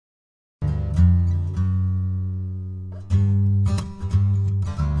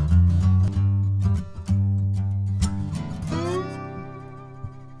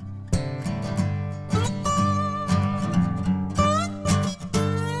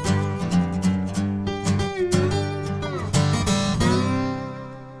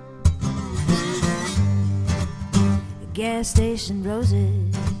gas station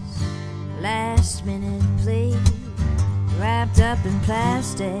roses, last minute plea, wrapped up in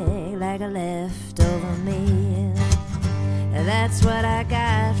plastic like a leftover meal. That's what I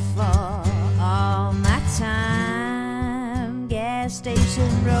got for all my time. Gas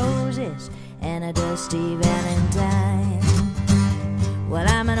station roses and a dusty Valentine. Well,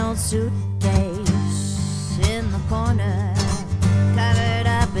 I'm an old suitcase in the corner, covered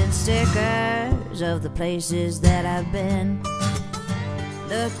up in stickers of the places that I've been,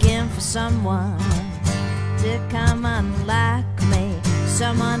 looking for someone to come unlock me,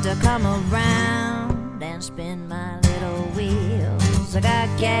 someone to come around and spin my little wheels. I got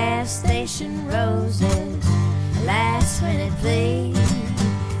gas station roses, last minute plea,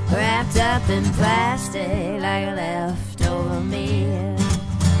 wrapped up in plastic like a leftover meal.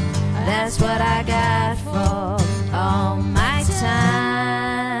 That's what I got for all my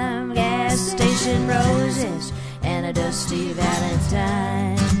time. Gas station roses and a dusty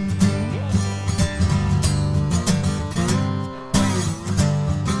Valentine.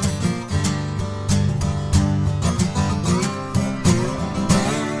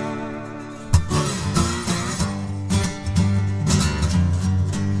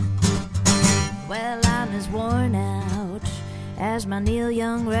 Well, I'm as worn out as my Neil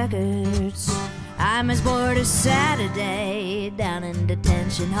Young records. I'm as bored as Saturday down in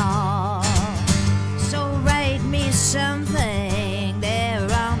detention hall. So write me something there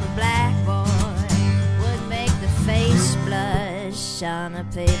on the blackboard, would make the face blush on a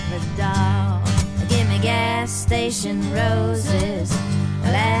paper doll. Give me gas station roses,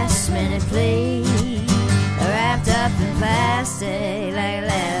 last minute plea, wrapped up in plastic like a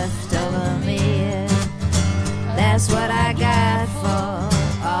leftover meal. That's what I got for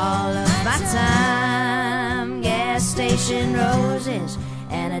all of my time. Gas station roses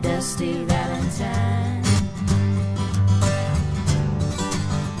and a dusty Valentine.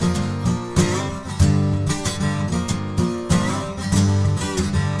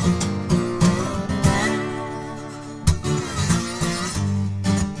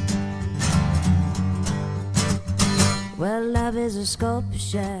 Well, love is a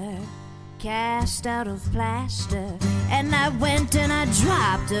sculpture cast out of plaster, and I went and I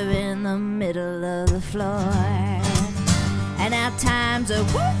dropped her in the middle of the floor. And now times are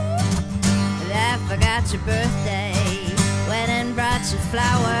woo, I forgot your birthday, went and brought you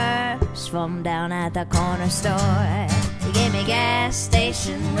flowers from down at the corner store. You gave me gas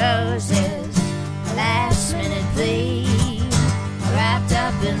station roses, last minute plea, wrapped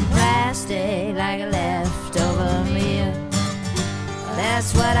up in plastic like a leftover meal.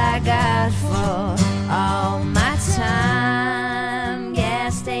 That's what I got for all my time.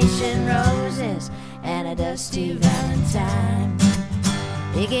 Gas station roses and a dusty Valentine.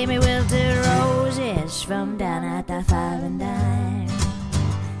 You gave me wilted roses from down at the 5 and Dime.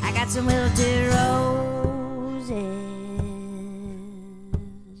 I got some wilted roses.